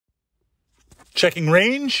Checking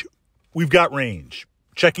range, we've got range.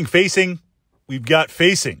 Checking facing, we've got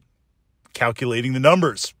facing. Calculating the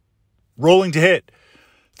numbers. Rolling to hit.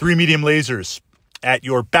 3 medium lasers at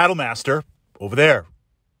your Battlemaster over there.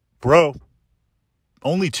 Bro,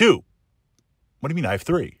 only 2. What do you mean I have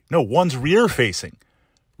 3? No, one's rear facing.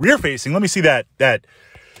 Rear facing, let me see that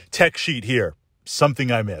tech sheet here.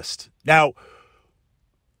 Something I missed. Now,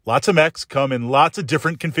 lots of mechs come in lots of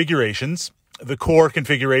different configurations. The core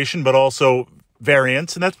configuration, but also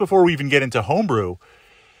variants, and that's before we even get into homebrew.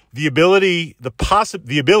 The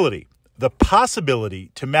possibility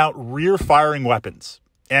to mount rear firing weapons.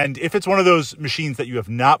 And if it's one of those machines that you have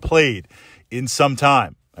not played in some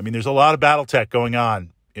time, I mean, there's a lot of Battletech going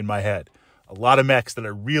on in my head. A lot of mechs that I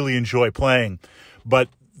really enjoy playing, but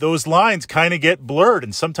those lines kind of get blurred,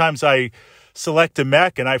 and sometimes I select a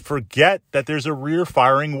mech and I forget that there's a rear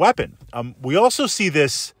firing weapon. We also see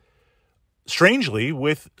this strangely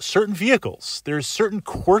with certain vehicles. There's certain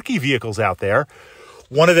quirky vehicles out there.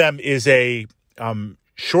 One of them is a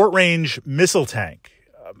short-range missile tank.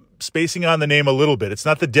 Spacing on the name a little bit. It's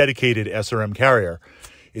not the dedicated SRM carrier.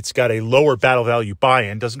 It's got a lower battle value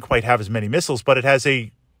buy-in. Doesn't quite have as many missiles, but it has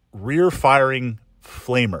a rear-firing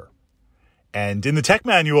flamer. And in the tech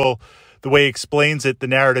manual, the way it explains it, the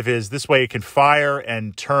narrative is this way it can fire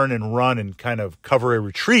and turn and run and kind of cover a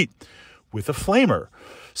retreat with a flamer.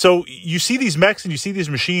 So you see these mechs and you see these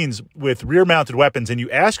machines with rear-mounted weapons, and you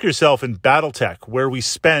ask yourself in Battletech, where we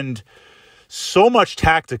spend so much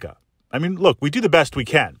tactica. I mean, look, we do the best we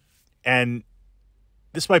can. And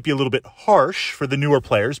this might be a little bit harsh for the newer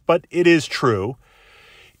players, but it is true.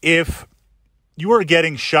 If you are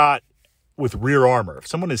getting shot with rear armor, if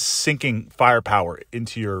someone is sinking firepower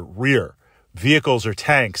into your rear vehicles or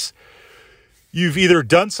tanks, you've either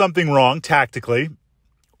done something wrong tactically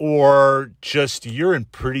or just you're in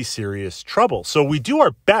pretty serious trouble. So we do our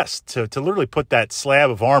best to literally put that slab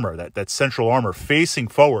of armor, that central armor facing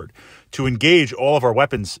forward, to engage all of our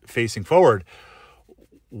weapons facing forward.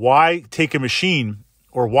 Why take a machine,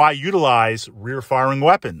 or why utilize rear-firing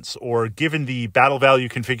weapons? Or given the battle value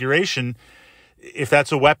configuration, if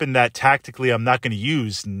that's a weapon that tactically I'm not going to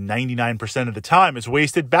use 99% of the time, it's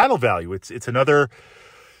wasted battle value. It's another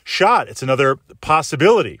shot. It's another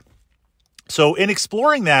possibility. So in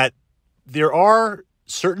exploring that, there are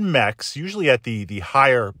certain mechs, usually at the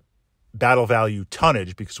higher battle value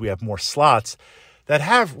tonnage, because we have more slots, that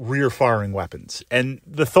have rear-firing weapons. And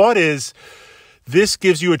the thought is, this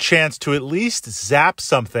gives you a chance to at least zap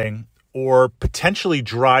something or potentially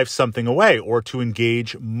drive something away, or to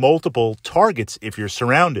engage multiple targets if you're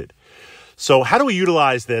surrounded. So how do we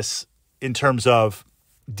utilize this in terms of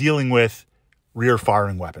dealing with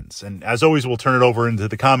rear-firing weapons? And as always, we'll turn it over into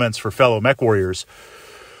the comments for fellow mech warriors.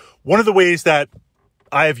 One of the ways that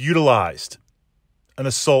I have utilized an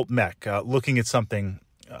assault mech, looking at something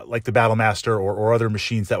like the Battlemaster or other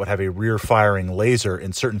machines that would have a rear-firing laser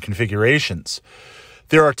in certain configurations,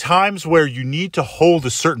 there are times where you need to hold a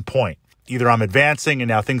certain point. Either I'm advancing and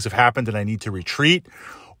now things have happened and I need to retreat,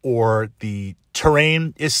 or the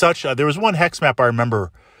terrain is such. There was one hex map I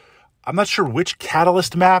remember. I'm not sure which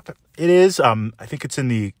Catalyst map it is. I think it's in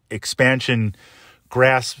the expansion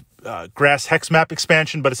grass hex map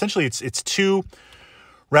expansion, but essentially it's two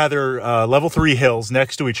rather level 3 hills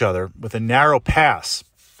next to each other with a narrow pass.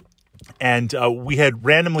 And we had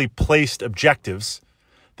randomly placed objectives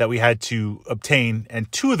that we had to obtain, and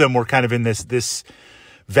 2 of them were kind of in this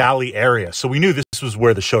valley area. So we knew this was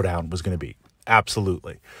where the showdown was going to be.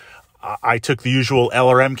 Absolutely. I took the usual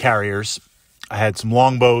LRM carriers. I had some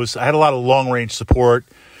longbows. I had a lot of long-range support.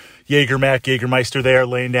 Jägermeister there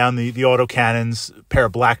laying down the autocannons. A pair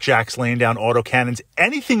of blackjacks laying down autocannons.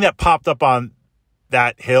 Anything that popped up on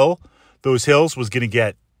that hill, those hills, was going to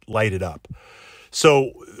get lighted up.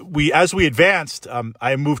 So as we advanced,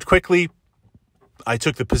 I moved quickly. I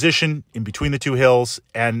took the position in between the 2 hills,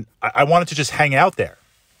 and I wanted to just hang out there.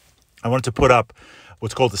 I wanted to put up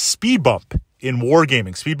what's called a speed bump in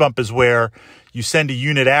wargaming. Speed bump is where you send a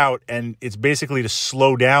unit out, and it's basically to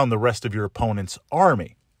slow down the rest of your opponent's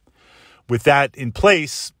army. With that in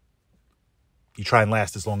place, you try and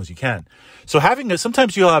last as long as you can. So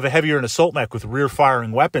sometimes you'll have a heavier and assault mech with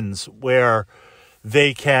rear-firing weapons where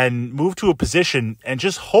they can move to a position and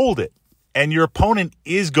just hold it. And your opponent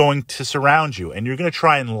is going to surround you, and you're going to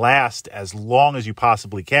try and last as long as you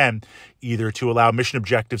possibly can, either to allow mission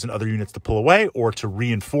objectives and other units to pull away or to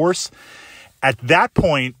reinforce. At that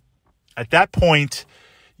point,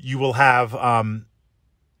 you will have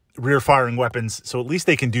rear-firing weapons, so at least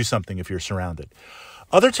they can do something if you're surrounded.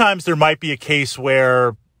 Other times, there might be a case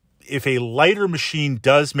where if a lighter machine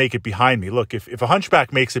does make it behind me, look, if a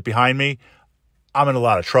hunchback makes it behind me, I'm in a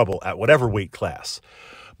lot of trouble at whatever weight class.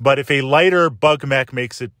 But if a lighter bug mech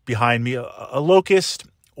makes it behind me, a locust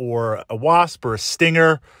or a wasp or a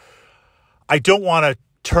stinger, I don't want to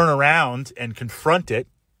turn around and confront it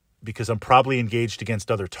because I'm probably engaged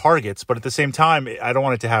against other targets. But at the same time, I don't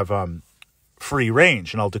want it to have free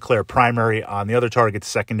range, and I'll declare primary on the other target,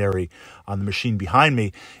 secondary on the machine behind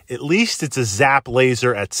me. At least it's a zap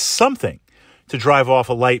laser at something to drive off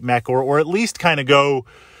a light mech, or at least kind of go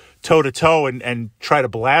toe-to-toe and try to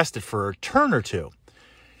blast it for a turn or two.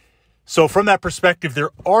 So from that perspective,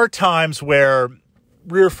 there are times where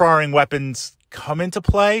rear-firing weapons come into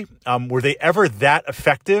play. Were they ever that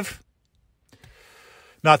effective?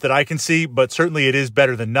 Not that I can see, but certainly it is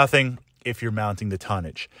better than nothing if you're mounting the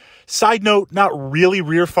tonnage. Side note, not really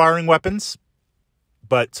rear-firing weapons,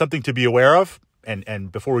 but something to be aware of.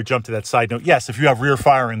 And before we jump to that side note, yes, if you have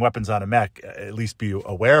rear-firing weapons on a mech, at least be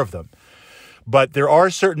aware of them. But there are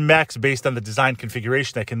certain mechs based on the design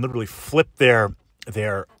configuration that can literally flip their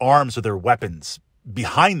arms or their weapons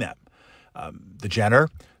behind them. The Jenner,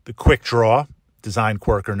 the quick draw, design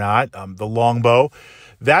quirk or not, the longbow.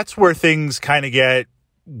 That's where things kind of get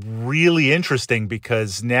really interesting,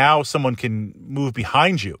 because now someone can move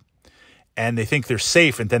behind you and they think they're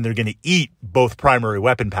safe, and then they're going to eat both primary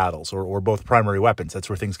weapon paddles or both primary weapons. That's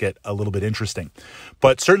where things get a little bit interesting.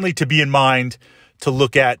 But certainly to be in mind, to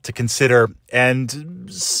look at, to consider, and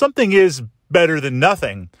something is better than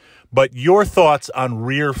nothing. But your thoughts on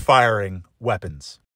rear firing weapons?